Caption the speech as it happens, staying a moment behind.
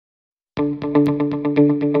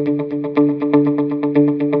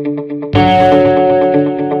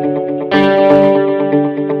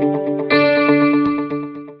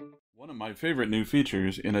favorite new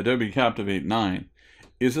features in Adobe Captivate 9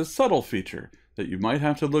 is a subtle feature that you might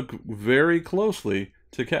have to look very closely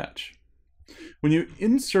to catch. When you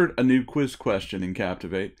insert a new quiz question in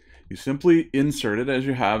Captivate, you simply insert it as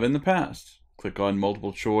you have in the past. Click on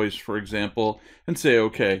multiple choice, for example, and say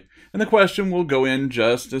OK, and the question will go in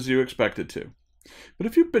just as you expect it to. But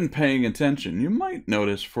if you've been paying attention, you might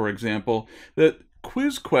notice, for example, that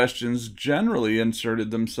quiz questions generally inserted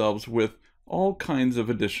themselves with all kinds of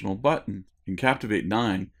additional buttons. In Captivate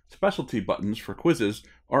 9, specialty buttons for quizzes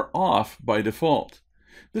are off by default.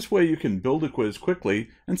 This way you can build a quiz quickly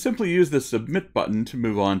and simply use the Submit button to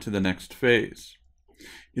move on to the next phase.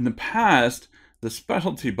 In the past, the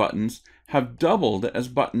specialty buttons have doubled as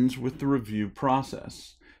buttons with the review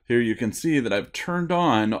process. Here you can see that I've turned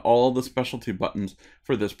on all the specialty buttons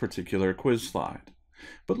for this particular quiz slide.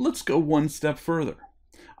 But let's go one step further.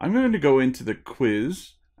 I'm going to go into the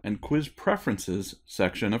Quiz and Quiz Preferences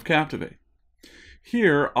section of Captivate.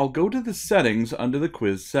 Here, I'll go to the settings under the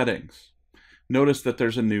quiz settings. Notice that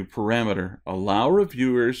there's a new parameter, allow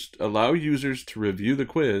users to review the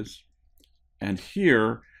quiz, and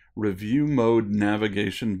here, review mode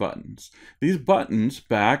navigation buttons. These buttons,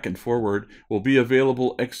 back and forward, will be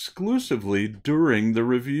available exclusively during the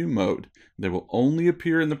review mode. They will only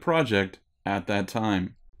appear in the project at that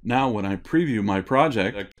time. Now, when I preview my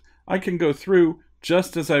project, I can go through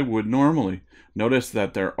just as I would normally. Notice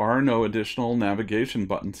that there are no additional navigation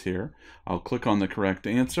buttons here. I'll click on the correct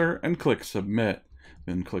answer and click Submit.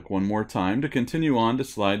 Then click one more time to continue on to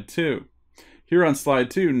slide 2. Here on slide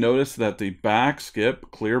 2, notice that the back,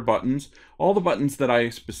 skip, clear buttons, all the buttons that I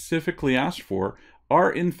specifically asked for, are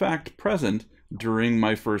in fact present during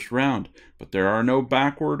my first round, but there are no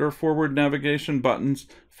backward or forward navigation buttons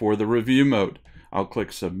for the review mode. I'll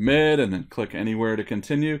click Submit and then click anywhere to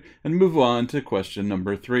continue and move on to question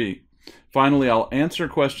number 3. Finally, I'll answer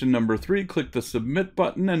question number 3, click the Submit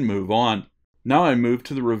button and move on. Now I move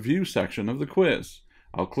to the review section of the quiz.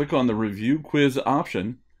 I'll click on the Review Quiz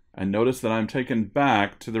option and notice that I'm taken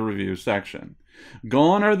back to the review section.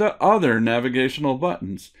 Gone are the other navigational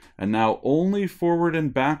buttons, and now only forward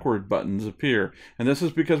and backward buttons appear, and this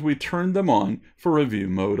is because we turned them on for review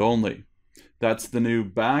mode only. That's the new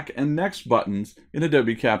back and next buttons in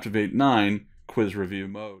Adobe Captivate 9 Quiz Review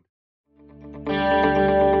mode.